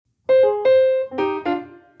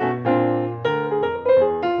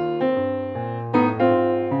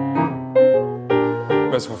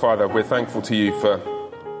Merciful Father, we're thankful to you for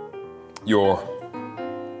your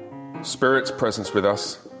Spirit's presence with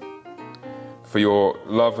us, for your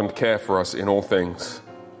love and care for us in all things.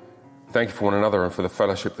 Thank you for one another and for the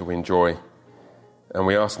fellowship that we enjoy. And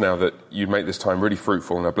we ask now that you'd make this time really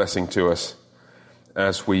fruitful and a blessing to us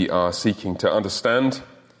as we are seeking to understand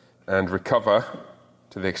and recover,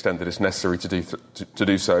 to the extent that it's necessary to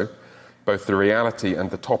do so, both the reality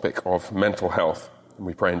and the topic of mental health. And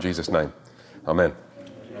we pray in Jesus' name. Amen.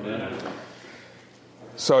 Amen.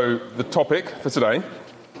 So the topic for today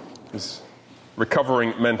is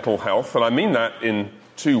recovering mental health, and I mean that in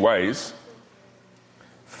two ways.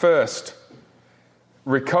 First,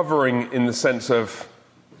 recovering in the sense of,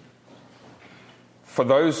 for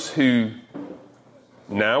those who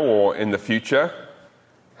now or in the future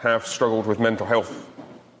have struggled with mental health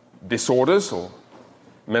disorders or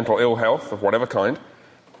mental ill health of whatever kind,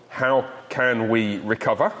 how can we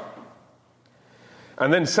recover?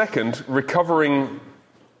 And then second, recovering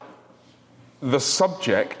the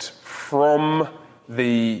subject from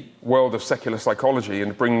the world of secular psychology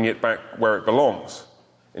and bringing it back where it belongs,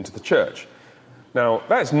 into the church. Now,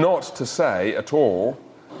 that is not to say at all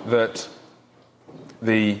that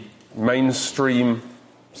the mainstream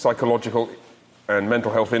psychological and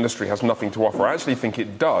mental health industry has nothing to offer. I actually think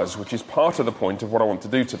it does, which is part of the point of what I want to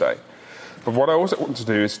do today. But what I also want to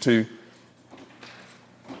do is to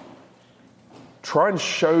try and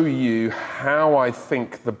show you how I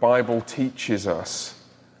think the Bible teaches us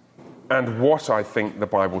and what I think the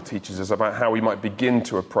Bible teaches us about how we might begin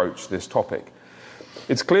to approach this topic.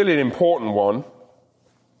 It's clearly an important one,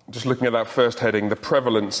 just looking at that first heading, the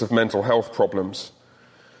prevalence of mental health problems.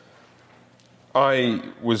 I've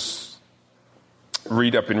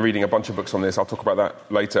been reading a bunch of books on this. I'll talk about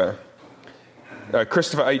that later.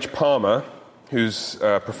 Christopher H. Palmer, who's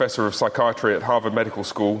a professor of psychiatry at Harvard Medical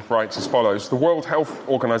School, writes as follows: the World Health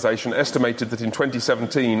Organization estimated that in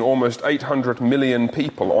 2017, almost 800 million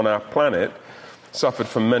people on our planet suffered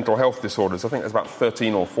from mental health disorders. I think that's about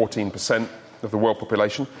 13 or 14% of the world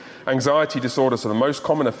population. Anxiety disorders are the most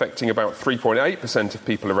common, affecting about 3.8% of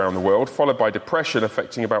people around the world, followed by depression,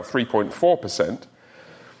 affecting about 3.4%,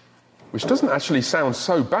 which doesn't actually sound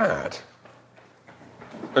so bad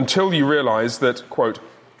until you realize that, quote,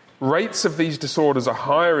 rates of these disorders are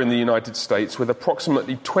higher in the United States, with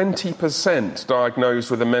approximately 20%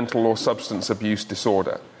 diagnosed with a mental or substance abuse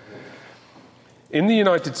disorder. In the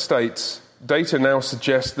United States, data now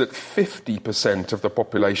suggests that 50% of the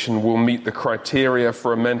population will meet the criteria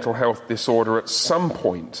for a mental health disorder at some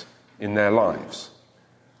point in their lives.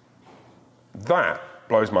 That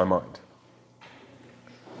blows my mind.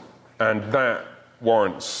 And that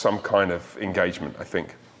warrants some kind of engagement, I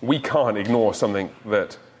think. We can't ignore something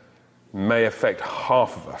that may affect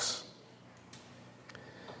half of us.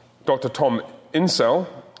 Dr. Tom Insel,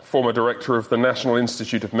 former director of the National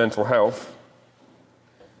Institute of Mental Health,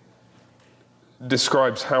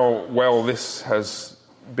 describes how well this has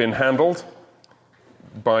been handled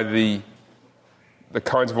by the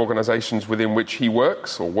kinds of organizations within which he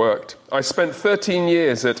works or worked. I spent 13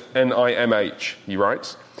 years at NIMH, he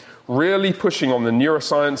writes, really pushing on the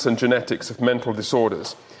neuroscience and genetics of mental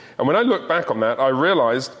disorders. And when I look back on that, I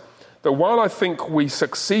realized that while I think we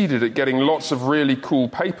succeeded at getting lots of really cool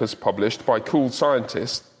papers published by cool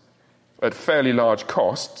scientists at fairly large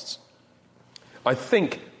costs, I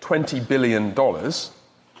think $20 billion,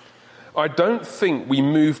 I don't think we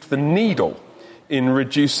moved the needle in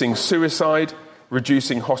reducing suicide,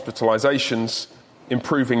 reducing hospitalizations,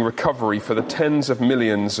 improving recovery for the tens of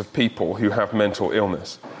millions of people who have mental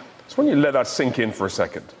illness. So when you let that sink in for a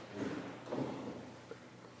second,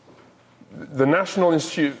 the National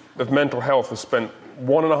Institute of Mental Health has spent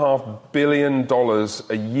 $1.5 billion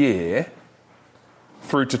a year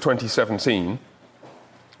through to 2017,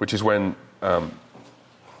 which is when, I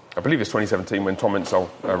believe it's 2017 when Tom Insel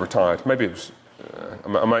retired. Maybe it was,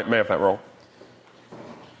 I may have that wrong.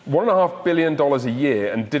 $1.5 billion a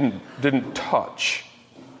year and didn't touch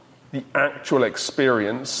the actual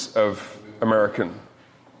experience of American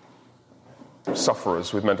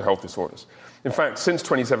sufferers with mental health disorders. In fact, since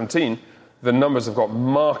 2017, the numbers have got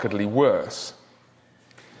markedly worse.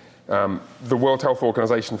 The World Health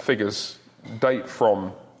Organization figures date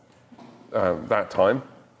from that time.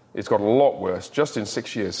 It's got a lot worse just in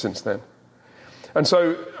 6 years since then. And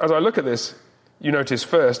so, as I look at this, you notice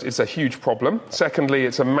first, it's a huge problem. Secondly,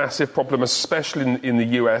 it's a massive problem, especially in the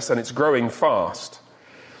US, and it's growing fast.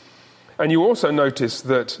 And you also notice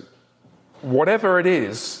that whatever it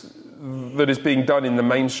is that is being done in the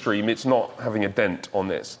mainstream, it's not having a dent on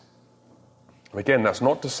this. Again, that's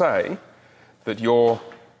not to say that your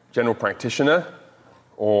general practitioner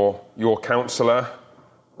or your counsellor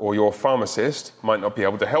or your pharmacist might not be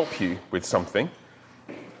able to help you with something.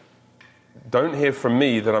 Don't hear from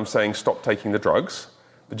me that I'm saying stop taking the drugs,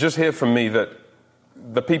 but just hear from me that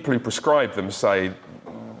the people who prescribe them say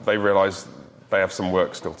they realise they have some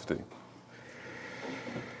work still to do.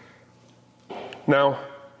 Now,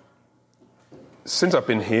 since I've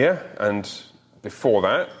been here and before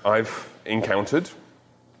that, I've encountered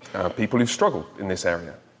people who've struggled in this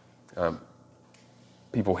area.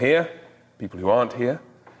 People here, people who aren't here.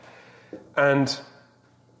 And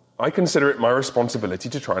I consider it my responsibility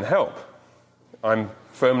to try and help. I'm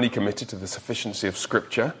firmly committed to the sufficiency of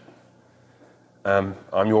Scripture. I'm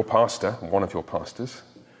your pastor, one of your pastors.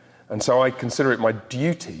 And so I consider it my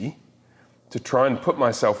duty to try and put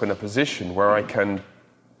myself in a position where I can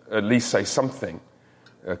at least say something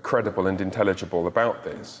credible and intelligible about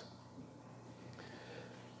this.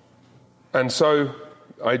 And so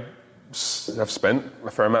I have spent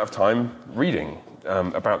a fair amount of time reading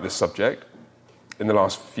about this subject in the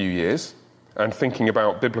last few years and thinking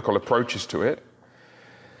about biblical approaches to it.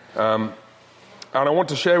 And I want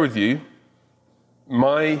to share with you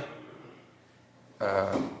my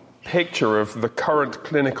picture of the current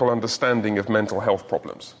clinical understanding of mental health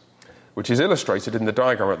problems, which is illustrated in the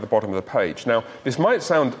diagram at the bottom of the page. Now, this might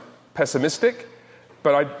sound pessimistic,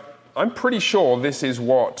 but I'm pretty sure this is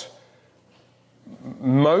what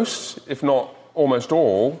most, if not almost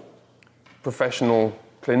all, professional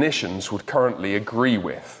clinicians would currently agree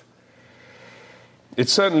with.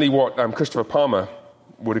 It's certainly what Christopher Palmer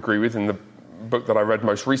would agree with in the book that I read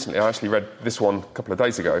most recently. I actually read this one a couple of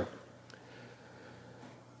days ago.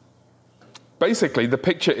 Basically, the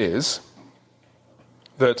picture is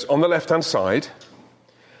that on the left-hand side,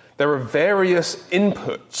 there are various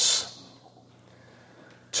inputs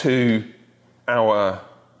to our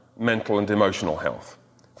mental and emotional health.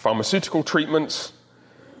 Pharmaceutical treatments,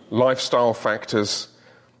 lifestyle factors,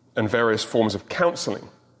 and various forms of counselling.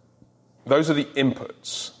 Those are the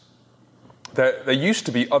inputs. There used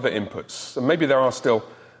to be other inputs, and maybe there are still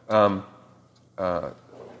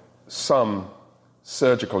some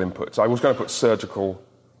surgical inputs. I was going to put surgical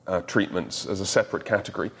treatments as a separate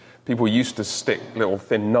category. People used to stick little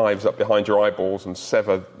thin knives up behind your eyeballs and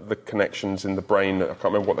sever the connections in the brain. I can't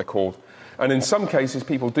remember what they're called. And in some cases,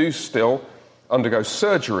 people do still undergo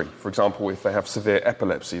surgery. For example, if they have severe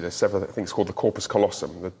epilepsy, they sever, I think it's called the corpus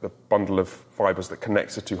callosum, the bundle of fibres that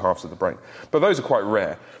connects the two halves of the brain. But those are quite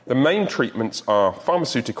rare. The main treatments are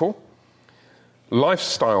pharmaceutical,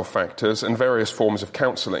 lifestyle factors, and various forms of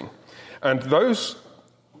counselling. And those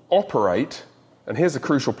operate, and here's the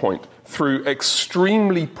crucial point, through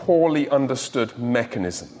extremely poorly understood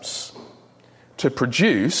mechanisms to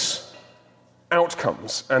produce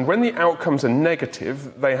outcomes. And when the outcomes are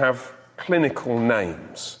negative, they have clinical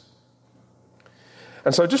names.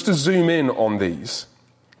 And so just to zoom in on these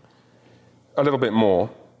a little bit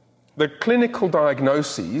more, the clinical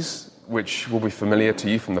diagnoses, which will be familiar to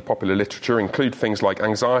you from the popular literature, include things like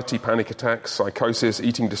anxiety, panic attacks, psychosis,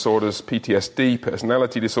 eating disorders, PTSD,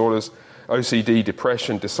 personality disorders, OCD,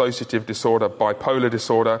 depression, dissociative disorder, bipolar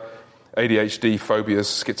disorder, ADHD, phobias,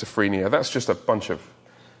 schizophrenia. That's just a bunch of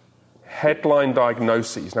headline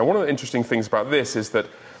diagnoses. Now, one of the interesting things about this is that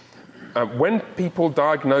when people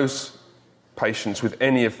diagnose patients with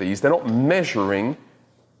any of these, they're not measuring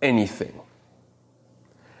anything.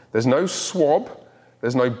 There's no swab,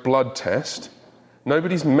 there's no blood test,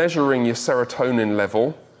 nobody's measuring your serotonin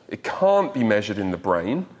level. It can't be measured in the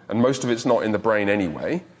brain, and most of it's not in the brain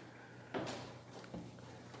anyway.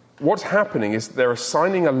 What's happening is they're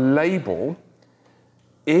assigning a label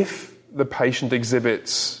if the patient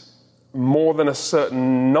exhibits more than a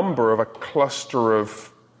certain number of a cluster of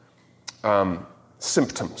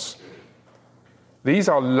symptoms. These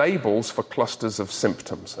are labels for clusters of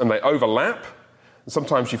symptoms, and they overlap. And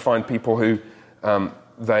sometimes you find people who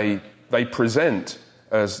they present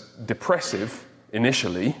as depressive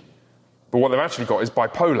initially, but what they've actually got is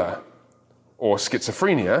bipolar or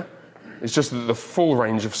schizophrenia. It's just that the full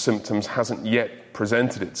range of symptoms hasn't yet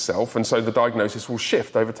presented itself, and so the diagnosis will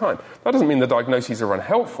shift over time. That doesn't mean the diagnoses are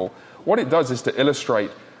unhelpful. What it does is to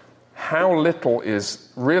illustrate how little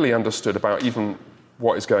is really understood about even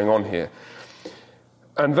what is going on here.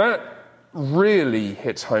 And that really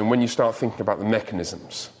hits home when you start thinking about the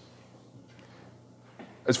mechanisms.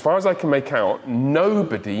 As far as I can make out,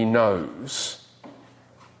 nobody knows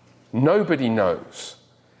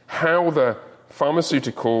how the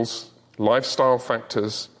pharmaceuticals, lifestyle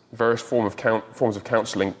factors, various forms of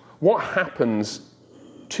counselling, what happens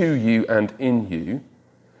to you and in you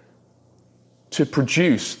to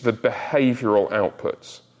produce the behavioural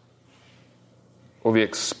outputs or the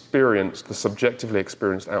subjectively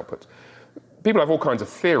experienced outputs. people have all kinds of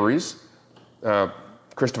theories.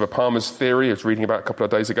 Christopher Palmer's theory, I was reading about a couple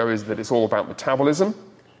of days ago, is that it's all about metabolism.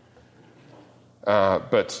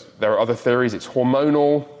 But there are other theories. It's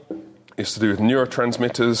hormonal. It's to do with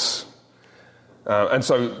neurotransmitters. And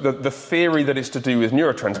so the theory that it's to do with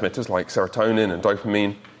neurotransmitters like serotonin and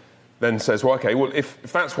dopamine then says, well, okay, well,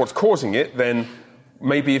 if that's what's causing it, then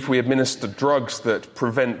maybe if we administer drugs that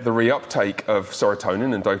prevent the reuptake of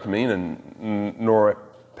serotonin and dopamine and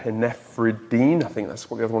norepinephrine, I think that's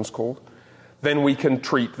what the other one's called, then we can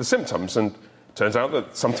treat the symptoms. And it turns out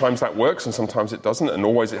that sometimes that works and sometimes it doesn't, and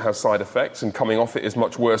always it has side effects, and coming off it is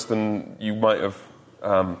much worse than you might have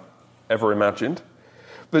ever imagined.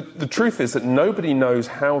 But the truth is that nobody knows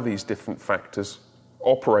how these different factors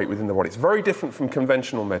operate within the body. It's very different from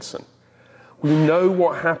conventional medicine. We know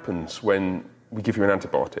what happens when we give you an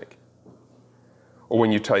antibiotic or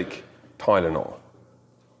when you take Tylenol.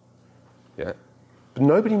 Yeah? But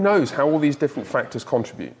nobody knows how all these different factors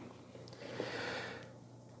contribute.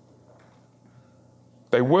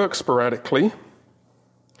 They work sporadically,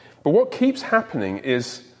 but what keeps happening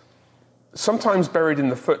is sometimes buried in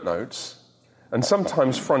the footnotes and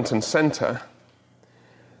sometimes front and center,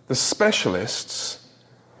 the specialists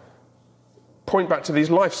point back to these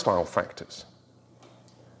lifestyle factors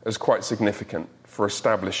as quite significant for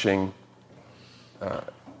establishing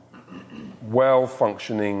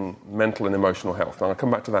well-functioning mental and emotional health. And I'll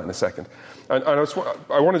come back to that in a second. And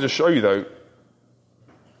I wanted to show you, though,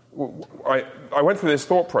 I went through this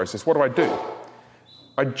thought process. What do?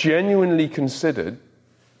 I genuinely considered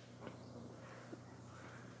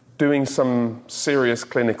doing some serious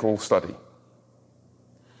clinical study.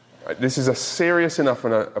 This is a serious enough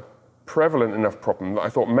and a prevalent enough problem that I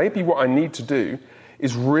thought maybe what I need to do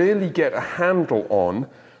is really get a handle on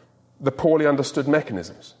the poorly understood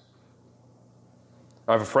mechanisms.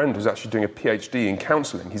 I have a friend who's actually doing a PhD in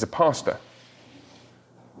counselling. He's a pastor.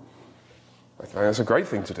 I think that's a great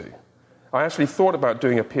thing to do. I actually thought about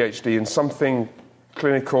doing a PhD in something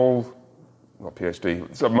clinical, not PhD,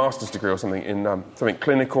 it's a master's degree or something in something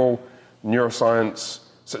clinical, neuroscience,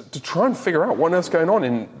 so to try and figure out what else is going on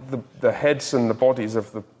in the heads and the bodies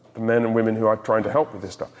of the men and women who are trying to help with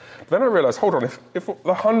this stuff. But then I realised, hold on, if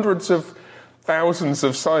the hundreds of thousands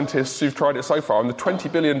of scientists who've tried it so far and the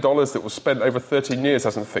 $20 billion that was spent over 13 years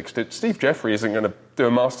hasn't fixed it, Steve Jeffrey isn't going to do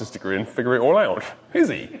a master's degree and figure it all out, is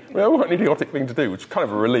he? Well, what an idiotic thing to do, which is kind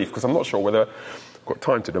of a relief because I'm not sure whether I've got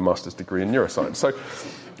time to do a master's degree in neuroscience. So,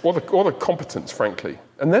 or the competence, frankly.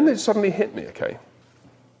 And then it suddenly hit me, okay,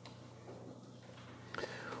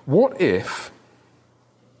 what if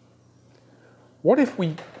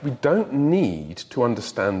we don't need to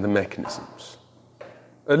understand the mechanisms?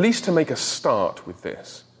 At least to make a start with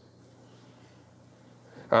this.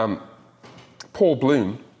 Paul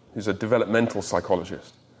Bloom, who's a developmental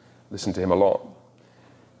psychologist, listen to him a lot,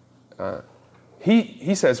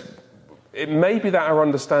 he says it may be that our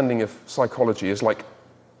understanding of psychology is like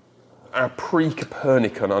our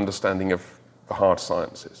pre-Copernican understanding of the hard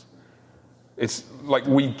sciences. It's like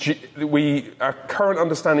our current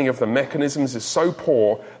understanding of the mechanisms is so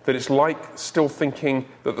poor that it's like still thinking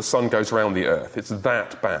that the sun goes around the earth. It's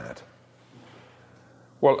that bad.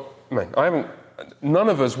 Well, man, none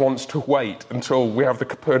of us wants to wait until we have the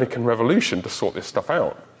Copernican revolution to sort this stuff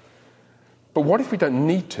out. But what if we don't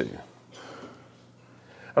need to?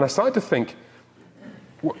 And I started to think,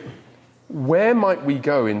 where might we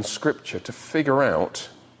go in Scripture to figure out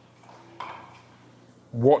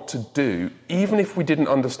what to do, even if we didn't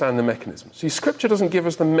understand the mechanisms? See, Scripture doesn't give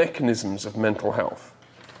us the mechanisms of mental health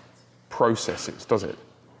processes, does it?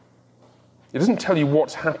 It doesn't tell you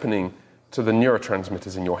what's happening to the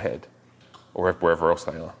neurotransmitters in your head, or wherever else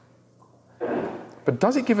they are. But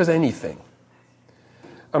does it give us anything?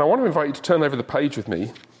 And I want to invite you to turn over the page with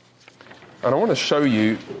me, and I want to show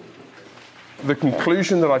you the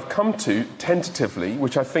conclusion that I've come to tentatively,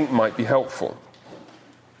 which I think might be helpful.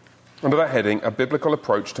 Under that heading, a biblical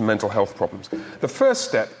approach to mental health problems. The first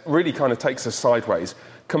step really kind of takes us sideways,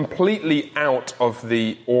 completely out of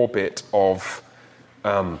the orbit of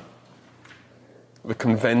the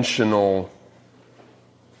conventional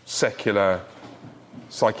secular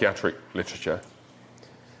psychiatric literature.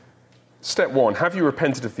 Step one, have you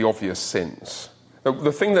repented of the obvious sins?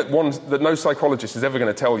 The thing that no psychologist is ever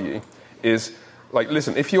going to tell you is, like,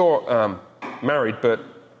 listen, if you're married but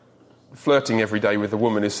flirting every day with a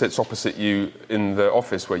woman who sits opposite you in the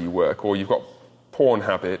office where you work, or you've got porn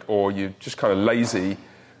habit, or you're just kind of lazy,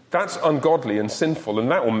 that's ungodly and sinful,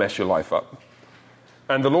 and that will mess your life up.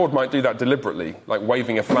 And the Lord might do that deliberately, like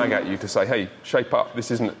waving a flag at you to say, hey, shape up,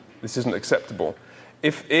 this isn't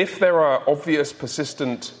If there are obvious,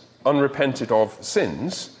 persistent, unrepented of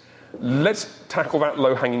sins, let's tackle that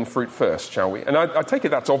low-hanging fruit first, shall we? And I take it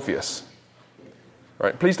that's obvious.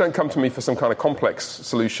 Right? Please don't come to me for some kind of complex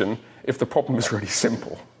solution if the problem is really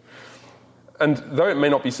simple. And though it may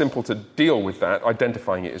not be simple to deal with that,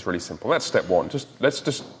 identifying it is really simple. That's step one. Let's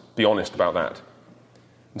just be honest about that.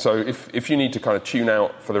 And so if you need to kind of tune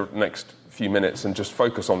out for the next few minutes and just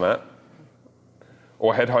focus on that,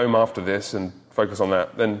 or head home after this and focus on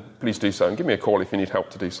that, then please do so. And give me a call if you need help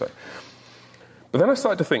to do so. But then I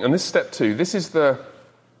started to think, and this is step two, this is the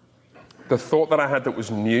thought that I had that was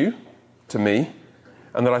new to me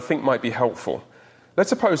and that I think might be helpful. Let's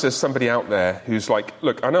suppose there's somebody out there who's like,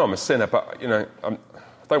 look, I know I'm a sinner, but, I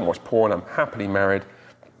don't watch porn, I'm happily married,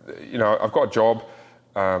 I've got a job,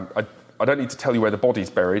 I don't need to tell you where the body's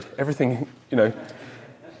buried, everything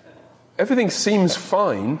seems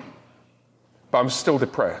fine, but I'm still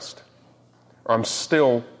depressed, or I'm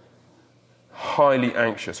still highly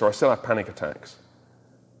anxious, or I still have panic attacks.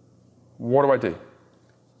 What do I do?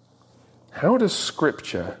 How does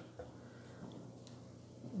Scripture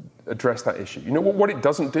address that issue? What it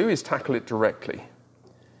doesn't do is tackle it directly.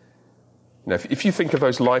 If you think of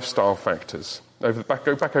those lifestyle factors, go back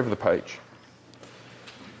over the page.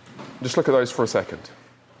 Just look at those for a second.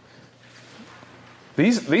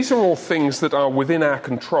 These are all things that are within our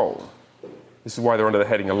control. This is why they're under the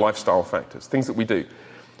heading of lifestyle factors, things that we do.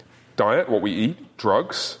 Diet, what we eat,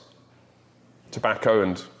 drugs, tobacco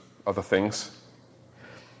and other things.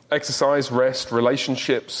 Exercise, rest,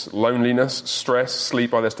 relationships, loneliness, stress,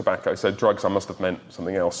 sleep. There's tobacco, so drugs I must have meant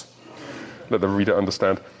something else. Let the reader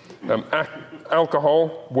understand.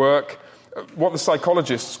 Alcohol, work, what the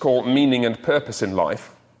psychologists call meaning and purpose in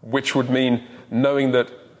life, which would mean knowing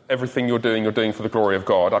that everything you're doing for the glory of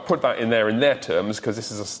God. I put that in their terms because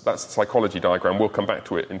that's a psychology diagram. We'll come back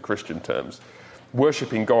to it in Christian terms.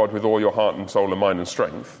 Worshipping God with all your heart and soul and mind and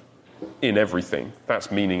strength in everything.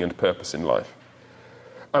 That's meaning and purpose in life.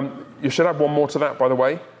 You should add one more to that, by the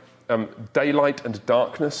way. Daylight and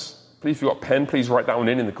darkness. Please, if you've got a pen, please write that one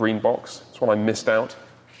in the green box. That's one I missed out.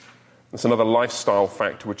 That's another lifestyle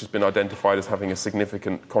factor which has been identified as having a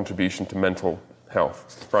significant contribution to mental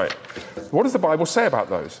health. Right. What does the Bible say about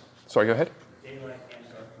those? Sorry, go ahead.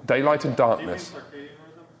 Daylight and darkness.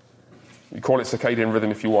 You call it circadian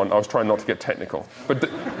rhythm if you want. I was trying not to get technical.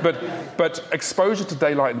 But exposure to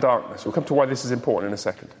daylight and darkness. We'll come to why this is important in a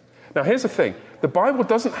second. Now, here's the thing. The Bible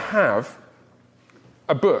doesn't have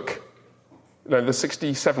a book, the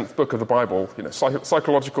 67th book of the Bible,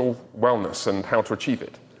 psychological wellness and how to achieve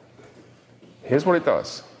it. Here's what it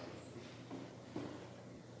does.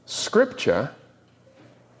 Scripture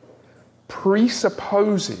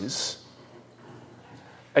presupposes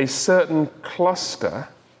a certain cluster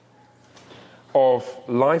of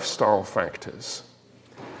lifestyle factors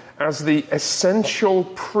as the essential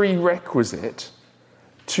prerequisite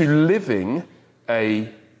to living a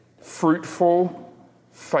fruitful,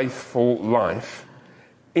 faithful life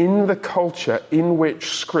in the culture in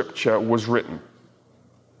which Scripture was written.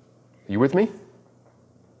 Are you with me?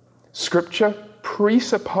 Scripture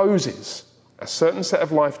presupposes a certain set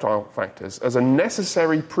of lifestyle factors as a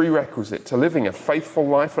necessary prerequisite to living a faithful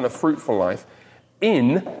life and a fruitful life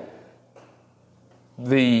in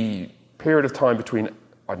the period of time between,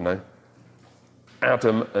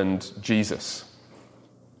 Adam and Jesus.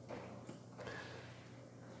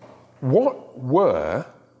 What were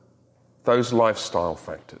those lifestyle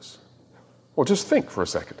factors? Well, just think for a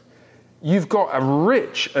second. You've got a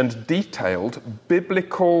rich and detailed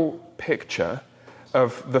biblical picture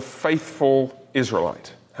of the faithful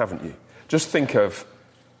Israelite, haven't you? Just think of,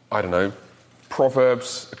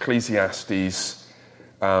 Proverbs, Ecclesiastes,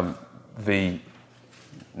 the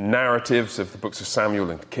narratives of the books of Samuel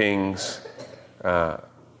and Kings.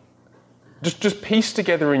 Just piece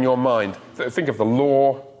together in your mind, think of the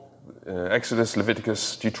law, Exodus,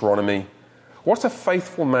 Leviticus, Deuteronomy. What's a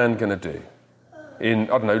faithful man going to do in,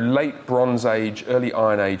 late Bronze Age, early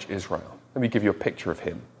Iron Age Israel? Let me give you a picture of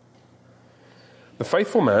him. The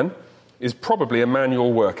faithful man is probably a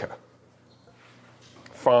manual worker,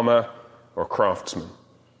 farmer or craftsman.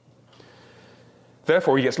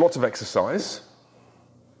 Therefore, he gets lots of exercise,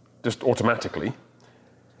 just automatically,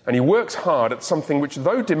 and he works hard at something which,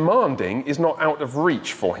 though demanding, is not out of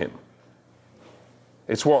reach for him.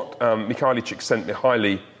 It's what Mihaly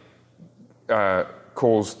Csikszentmihalyi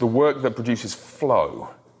calls the work that produces flow,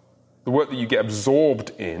 the work that you get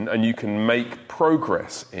absorbed in and you can make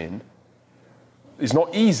progress in. It's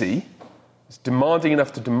not easy. It's demanding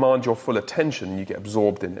enough to demand your full attention and you get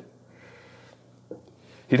absorbed in it.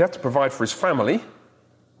 He'd have to provide for his family,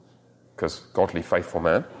 because godly, faithful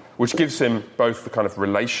man, which gives him both the kind of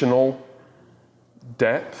relational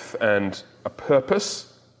depth and a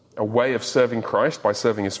purpose a way of serving Christ by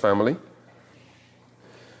serving his family.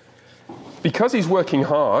 Because he's working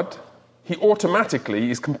hard, he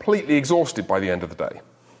automatically is completely exhausted by the end of the day.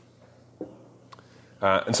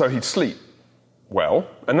 And so he'd sleep well,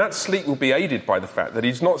 and that sleep will be aided by the fact that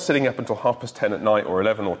he's not sitting up until 10:30 at night or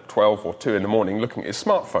 11 or 12 or 2 in the morning looking at his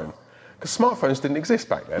smartphone, because smartphones didn't exist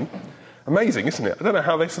back then. Amazing, isn't it? I don't know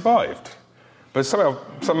how they survived. But somehow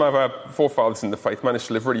some of our forefathers in the faith managed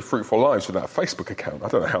to live really fruitful lives without a Facebook account. I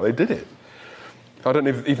don't know how they did it. I don't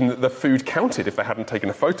know if even the food counted if they hadn't taken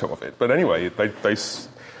a photo of it. But anyway,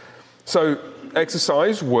 so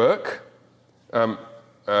exercise, work,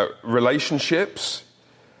 relationships,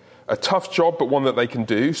 a tough job but one that they can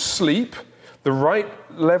do, sleep, the right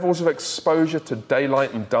levels of exposure to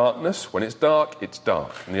daylight and darkness. When it's dark,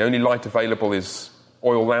 and the only light available is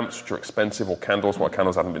oil lamps, which are expensive, or candles, while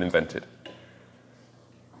candles hadn't been invented.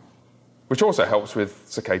 Which also helps with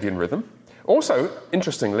circadian rhythm. Also,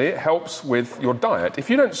 interestingly, it helps with your diet. If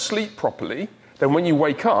you don't sleep properly, then when you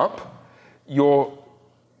wake up, you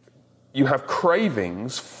have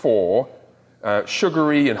cravings for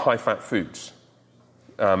sugary and high-fat foods.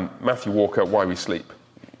 Matthew Walker, Why We Sleep.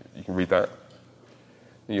 You can read that.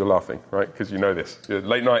 You're laughing, right? Because you know this.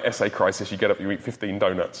 Late night essay crisis, you get up, you eat 15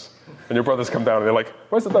 donuts. And your brothers come down and they're like,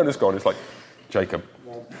 where's the donuts gone? It's like, Jacob,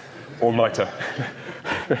 all-nighter.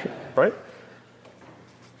 Right?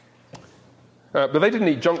 But they didn't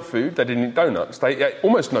eat junk food, they didn't eat donuts. They ate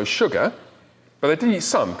almost no sugar, but they did eat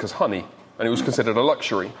some, because honey, and it was considered a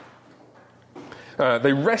luxury.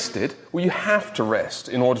 They rested. Well, you have to rest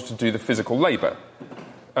in order to do the physical labour.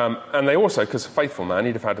 And they also, because a faithful man,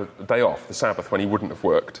 he'd have had a day off, the Sabbath, when he wouldn't have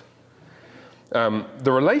worked.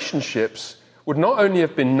 The relationships would not only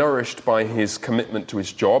have been nourished by his commitment to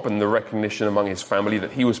his job and the recognition among his family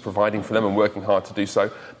that he was providing for them and working hard to do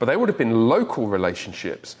so, but they would have been local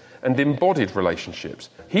relationships and embodied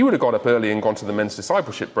relationships. He would have got up early and gone to the men's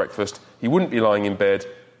discipleship breakfast. He wouldn't be lying in bed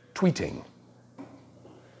tweeting.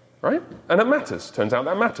 Right? And that matters. Turns out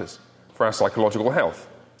that matters for our psychological health,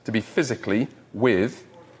 to be physically with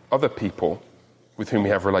other people with whom we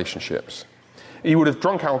have relationships. He would have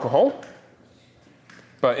drunk alcohol,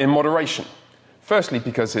 but in moderation. Firstly,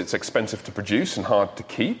 because it's expensive to produce and hard to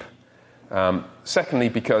keep. Secondly,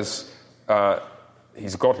 because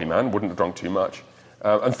he's a godly man, wouldn't have drunk too much.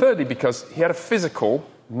 And thirdly, because he had a physical,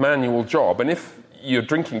 manual job. And if you're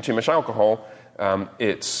drinking too much alcohol,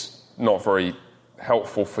 it's not very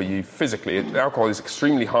helpful for you physically. Alcohol is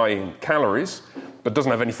extremely high in calories, but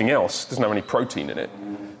doesn't have anything else, doesn't have any protein in it.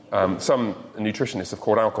 Some nutritionists have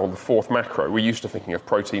called alcohol the fourth macro. We're used to thinking of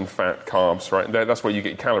protein, fat, carbs, right? That's where you get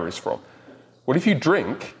your calories from. Well, if you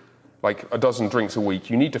drink like a dozen drinks a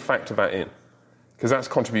week, you need to factor that in, because that's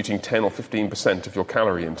contributing 10 or 15% of your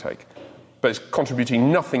calorie intake. But it's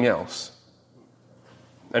contributing nothing else.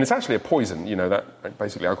 And it's actually a poison, you know, that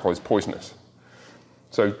basically alcohol is poisonous.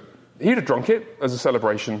 So he'd have drunk it as a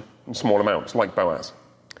celebration in small amounts, like Boaz.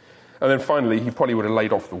 And then finally, he probably would have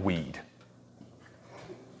laid off the weed.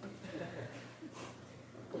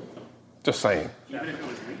 Just saying.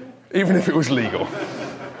 Even if it was legal?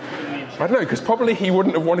 I don't know, because probably he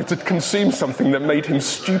wouldn't have wanted to consume something that made him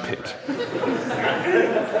stupid.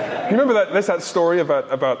 You remember that? There's that story about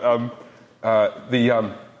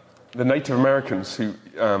the Native Americans who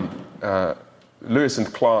Lewis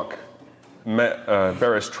and Clark met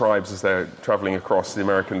various tribes as they're traveling across the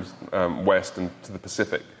American West and to the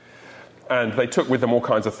Pacific, and they took with them all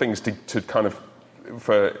kinds of things to kind of,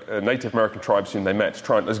 for Native American tribes whom they met, to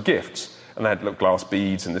try as gifts. And they had little glass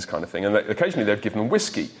beads and this kind of thing. And occasionally they'd give them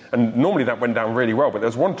whiskey. And normally that went down really well. But there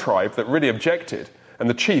was one tribe that really objected. And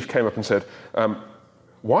the chief came up and said,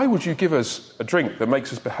 why would you give us a drink that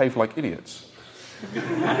makes us behave like idiots?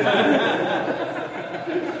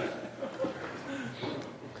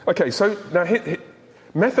 Okay, so now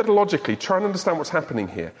methodologically, try and understand what's happening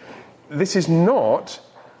here. This is not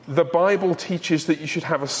the Bible teaches that you should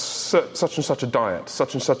have such and such a diet,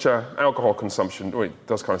 such and such a alcohol consumption. Oh, it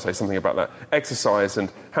does kind of say something about that. Exercise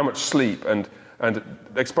and how much sleep and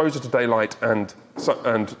exposure to daylight and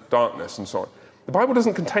darkness and so on. The Bible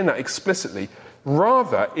doesn't contain that explicitly.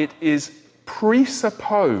 Rather, it is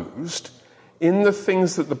presupposed in the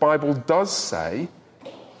things that the Bible does say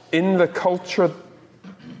in the culture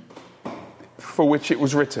for which it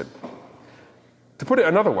was written. To put it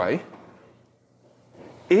another way,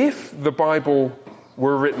 if the Bible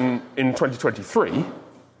were written in 2023,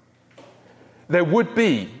 there would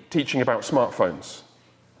be teaching about smartphones.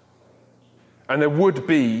 And there would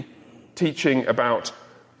be teaching about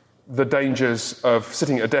the dangers of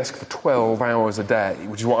sitting at a desk for 12 hours a day,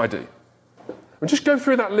 which is what I do. And just go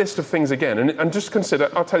through that list of things again and just consider,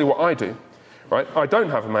 I'll tell you what I do. right? I don't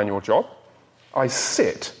have a manual job. I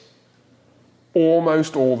sit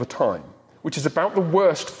almost all the time, which is about the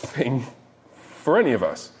worst thing for any of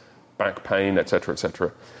us. Back pain, etc.,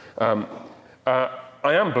 etc.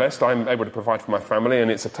 I am blessed. I'm able to provide for my family, and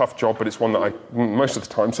it's a tough job, but it's one that I, most of the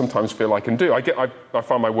time, sometimes feel I can do. I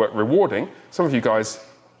find my work rewarding. Some of you guys,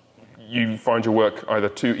 you find your work either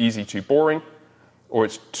too easy, too boring, or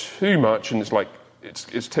it's too much, and it's like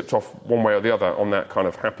it's tipped off one way or the other on that kind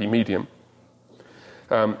of happy medium.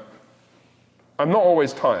 I'm not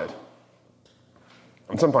always tired.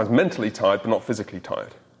 I'm sometimes mentally tired, but not physically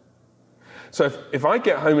tired. So if I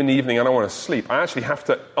get home in the evening and I want to sleep, I actually have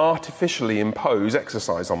to artificially impose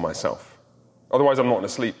exercise on myself. Otherwise, I'm not going to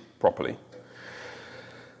sleep properly.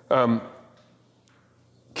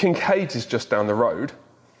 Kincaid's is just down the road,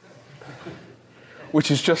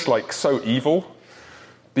 which is just like so evil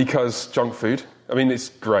because junk food. I mean, it's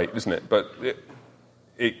great, isn't it? But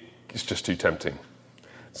it's just too tempting.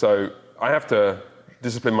 So I have to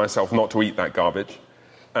discipline myself not to eat that garbage.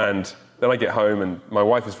 And then I get home, and my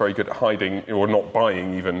wife is very good at hiding or not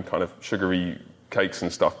buying even kind of sugary cakes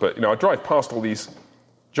and stuff. But, I drive past all these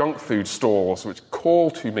junk food stores which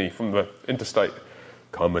call to me from the interstate,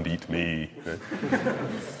 come and eat me.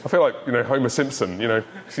 I feel like, Homer Simpson,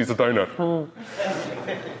 sees a donut.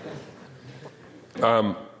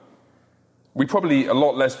 We probably eat a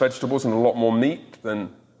lot less vegetables and a lot more meat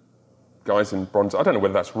than guys in bronze. I don't know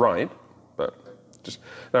whether that's right, but just...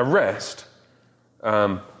 Now, rest...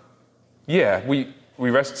 we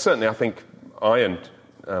rest. Certainly, I think I and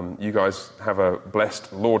you guys have a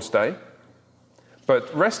blessed Lord's Day.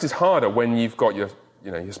 But rest is harder when you've got your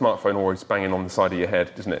smartphone always banging on the side of your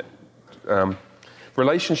head, isn't it?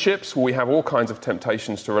 Relationships, we have all kinds of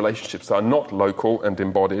temptations to relationships that are not local and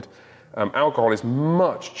embodied. Alcohol is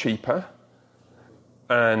much cheaper,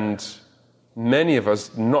 and many of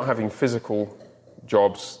us, not having physical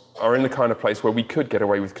jobs, are in the kind of place where we could get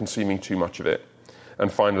away with consuming too much of it.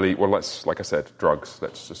 And finally, like I said, drugs.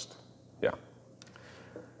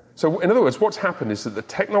 So in other words, what's happened is that the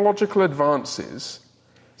technological advances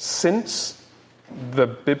since the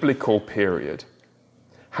biblical period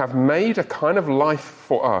have made a kind of life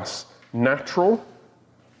for us natural,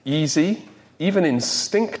 easy, even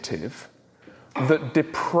instinctive, that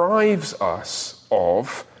deprives us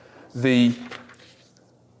of the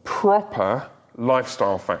proper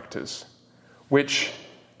lifestyle factors, which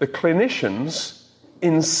the clinicians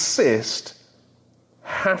insist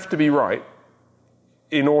have to be right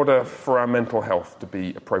in order for our mental health to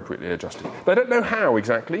be appropriately adjusted. They don't know how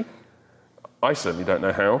exactly. I certainly don't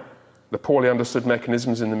know how. The poorly understood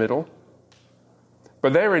mechanisms in the middle.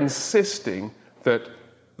 But they're insisting that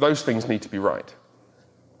those things need to be right.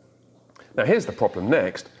 Now, here's the problem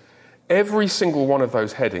next. Every single one of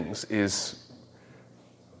those headings is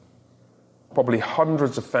probably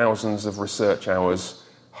hundreds of thousands of research hours,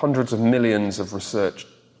 hundreds of millions of research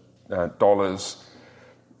dollars,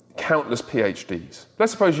 countless PhDs.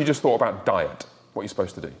 Let's suppose you just thought about diet, what you're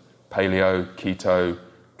supposed to do. Paleo, keto,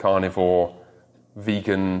 carnivore,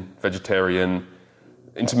 vegan, vegetarian,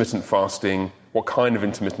 intermittent fasting, what kind of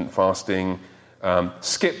intermittent fasting,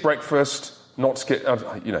 skip breakfast, not skip,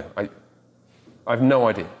 I have no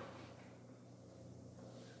idea.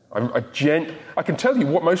 I can tell you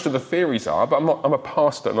what most of the theories are, but I'm a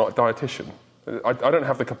pastor, not a dietitian. I don't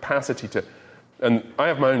have the capacity to, and I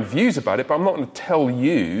have my own views about it, but I'm not going to tell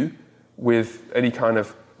you with any kind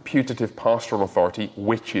of putative pastoral authority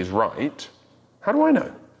which is right. How do I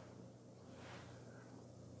know?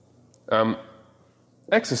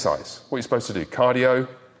 Exercise, what you're supposed to do. Cardio,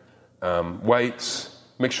 weights,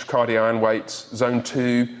 mixture of cardio and weights, zone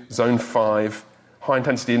 2, zone 5,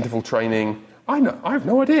 high-intensity interval training. I have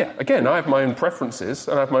no idea. Again, I have my own preferences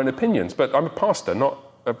and I have my own opinions, but I'm a pastor, not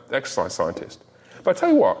an exercise scientist. But I tell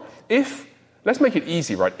you what, let's make it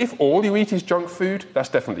easy, right? If all you eat is junk food, that's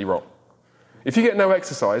definitely wrong. If you get no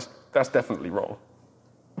exercise, that's definitely wrong.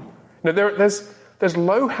 Now, there's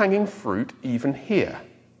low-hanging fruit even here.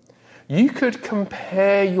 You could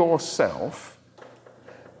compare yourself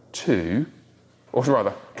to, or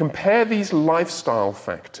rather, compare these lifestyle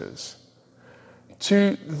factors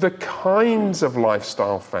to the kinds of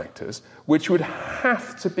lifestyle factors which would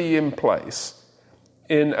have to be in place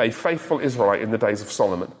in a faithful Israelite in the days of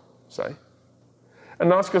Solomon, say.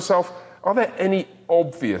 And ask yourself, are there any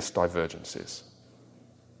obvious divergences?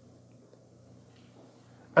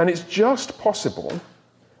 And it's just possible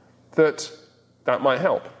that might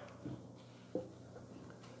help.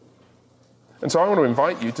 And so I want to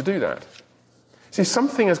invite you to do that. See,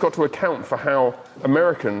 something has got to account for how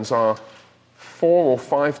Americans are 4 or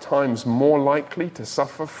 5 times more likely to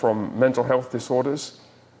suffer from mental health disorders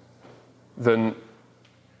than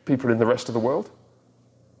people in the rest of the world.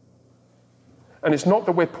 And it's not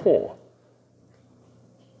that we're poor.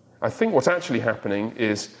 I think what's actually happening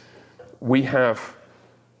is we have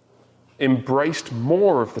embraced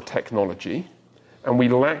more of the technology and we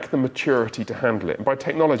lack the maturity to handle it. And by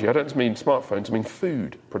technology, I don't just mean smartphones, I mean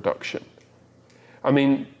food production. I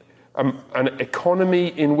mean an economy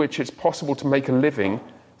in which it's possible to make a living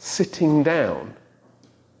sitting down.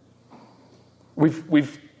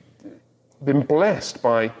 We've been blessed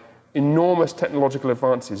by enormous technological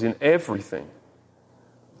advances in everything.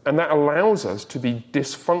 And that allows us to be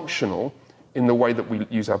dysfunctional in the way that we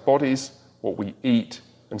use our bodies, what we eat,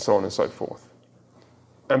 and so on and so forth.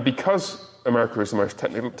 And because America is the most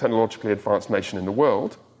technologically advanced nation in the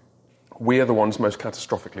world, we are the ones most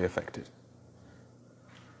catastrophically affected.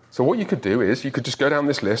 So what you could do is you could just go down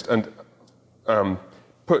this list and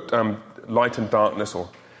put light and darkness or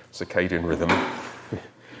circadian rhythm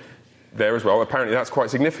there as well. Apparently that's quite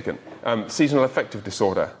significant. Seasonal affective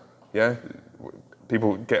disorder, yeah?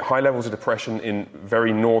 People get high levels of depression in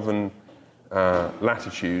very northern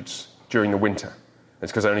latitudes during the winter.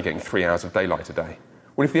 It's because they're only getting 3 hours of daylight a day.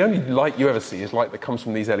 Well, if the only light you ever see is light that comes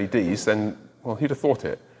from these LEDs, then, well, who'd have thought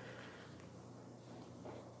it?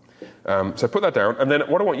 So put that down, and then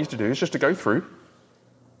what I want you to do is just to go through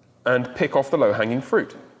and pick off the low-hanging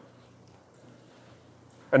fruit.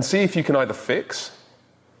 And see if you can either fix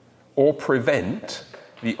or prevent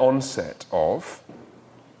the onset of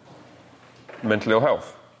mental ill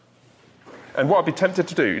health. And what I'd be tempted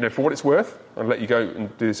to do, for what it's worth, I'll let you go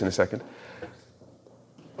and do this in a second.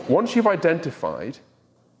 Once you've identified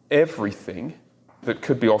everything that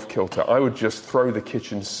could be off kilter, I would just throw the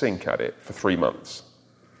kitchen sink at it for 3 months.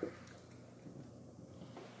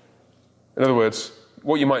 In other words,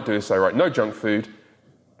 what you might do is say, right, no junk food,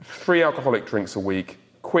 3 alcoholic drinks a week,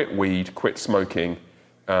 quit weed, quit smoking,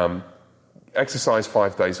 exercise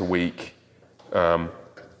 5 days a week,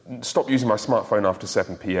 stop using my smartphone after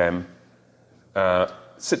 7 p.m.,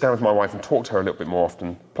 sit down with my wife and talk to her a little bit more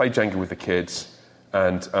often, play Jenga with the kids,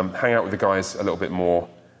 and hang out with the guys a little bit more.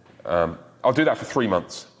 I'll do that for 3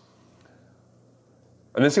 months.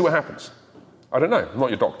 And then see what happens. I don't know. I'm not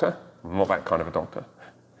your doctor. I'm not that kind of a doctor.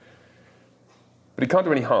 But it can't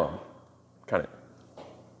do any harm, can it?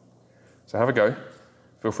 So have a go.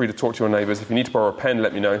 Feel free to talk to your neighbours. If you need to borrow a pen,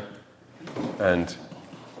 let me know. And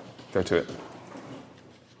go to it.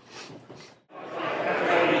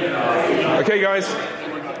 Okay, guys.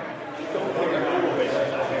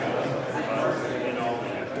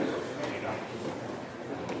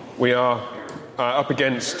 We are up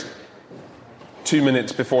against 2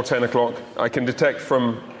 minutes before 10 o'clock. I can detect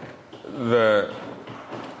from the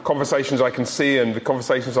conversations I can see and the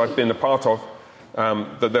conversations I've been a part of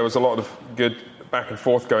that there was a lot of good back and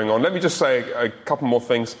forth going on. Let me just say a couple more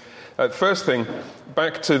things. First thing,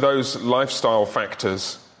 back to those lifestyle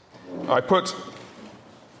factors. I put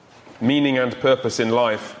meaning and purpose in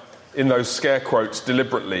life in those scare quotes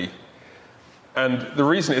deliberately. And the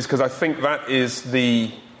reason is because I think that's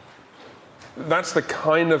the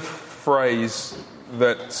kind of phrase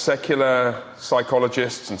that secular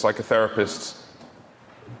psychologists and psychotherapists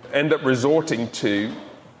end up resorting to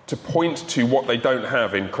point to what they don't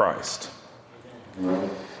have in Christ.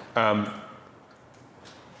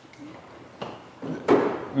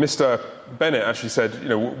 Mr. Bennett actually said,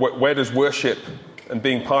 where does worship and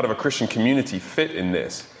being part of a Christian community fit in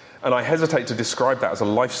this? And I hesitate to describe that as a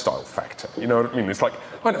lifestyle factor. You know what I mean? It's like,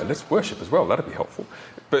 I know, let's worship as well. That'd be helpful.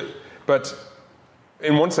 But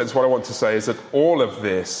in one sense, what I want to say is that all of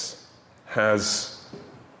this has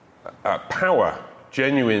power,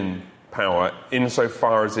 genuine power,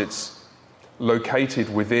 insofar as it's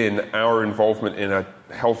located within our involvement in a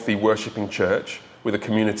healthy worshipping church with a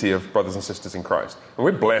community of brothers and sisters in Christ. And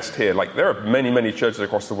we're blessed here. Like, there are many, many churches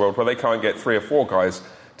across the world where they can't get 3 or 4 guys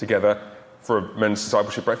together for a men's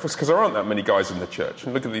discipleship breakfast because there aren't that many guys in the church.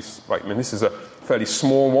 And look at these, this is a fairly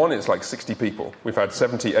small one. It's like 60 people. We've had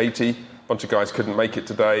 70, 80. A bunch of guys couldn't make it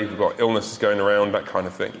today. We've got illnesses going around, that kind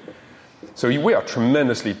of thing. So we are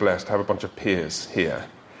tremendously blessed to have a bunch of peers here.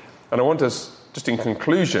 And I want us, just in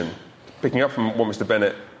conclusion, picking up from what Mr.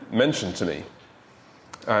 Bennett mentioned to me,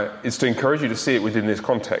 is to encourage you to see it within this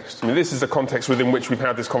context. This is the context within which we've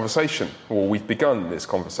had this conversation, or we've begun this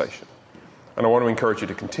conversation. And I want to encourage you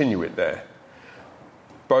to continue it there.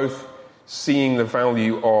 Both seeing the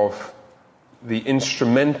value of the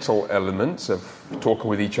instrumental elements of talking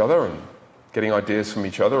with each other and getting ideas from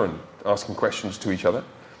each other and asking questions to each other,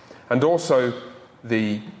 and also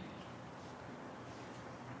the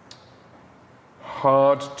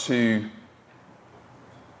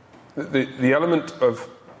the element of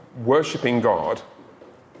worshipping God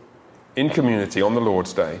in community on the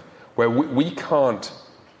Lord's Day, where we can't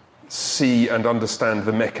see and understand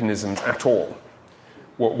the mechanisms at all.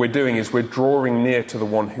 What we're doing is we're drawing near to the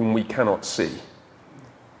one whom we cannot see.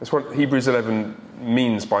 That's what Hebrews 11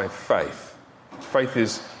 means by faith. Faith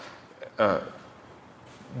is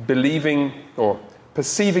believing or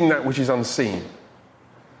perceiving that which is unseen.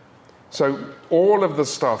 So all of the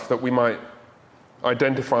stuff that we might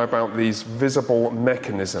identify about these visible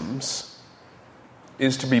mechanisms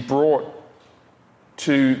is to be brought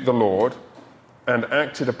to the Lord and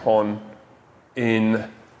acted upon in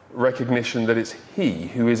recognition that it's He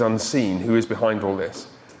who is unseen, who is behind all this.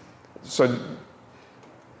 So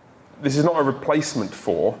this is not a replacement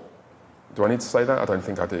for, do I need to say that? I don't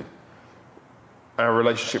think I do. Our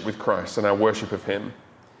relationship with Christ and our worship of Him.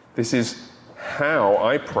 This is how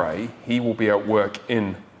I pray He will be at work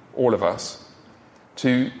in all of us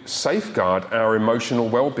to safeguard our emotional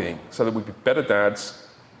well-being so that we be better dads,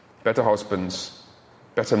 better husbands,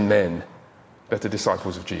 better men, better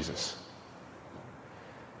disciples of Jesus.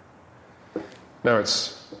 Now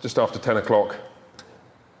it's just after 10 o'clock.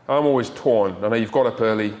 I'm always torn. I know you've got up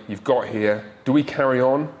early, you've got here. Do we carry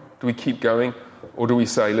on? Do we keep going? Or do we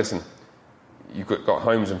say, listen, you've got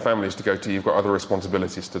homes and families to go to, you've got other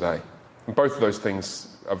responsibilities today. And both of those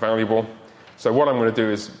things are valuable. So what I'm going to do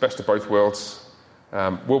is best of both worlds.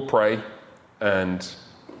 We'll pray and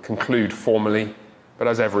conclude formally. But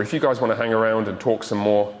as ever, if you guys want to hang around and talk some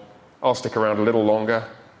more, I'll stick around a little longer.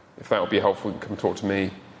 If that would be helpful, you can come talk to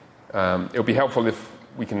me. It'll be helpful if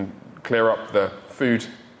we can clear up the food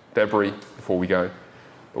debris before we go.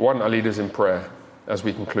 But why don't I lead us in prayer as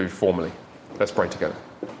we conclude formally? Let's pray together.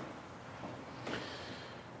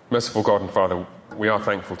 Merciful God and Father, we are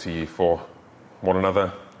thankful to you for one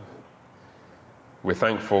another. We're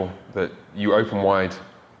thankful that you open wide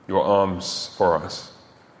your arms for us,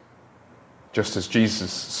 just as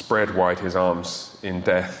Jesus spread wide his arms in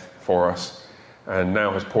death for us, and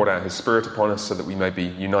now has poured out his Spirit upon us so that we may be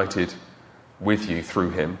united with you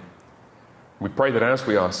through him. We pray that as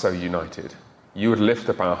we are so united, you would lift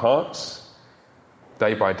up our hearts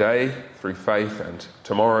day by day through faith and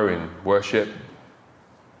tomorrow in worship.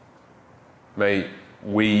 May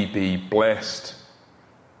we be blessed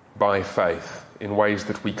by faith in ways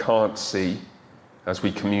that we can't see as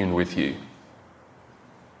we commune with you.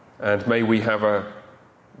 And may we have a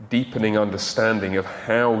deepening understanding of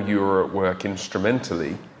how you are at work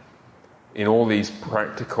instrumentally in all these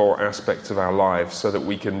practical aspects of our lives so that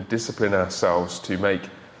we can discipline ourselves to make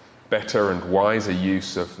better and wiser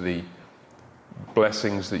use of the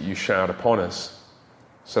blessings that you shower upon us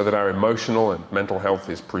so that our emotional and mental health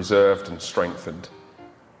is preserved and strengthened.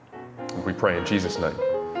 And we pray in Jesus' name.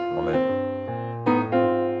 Amen.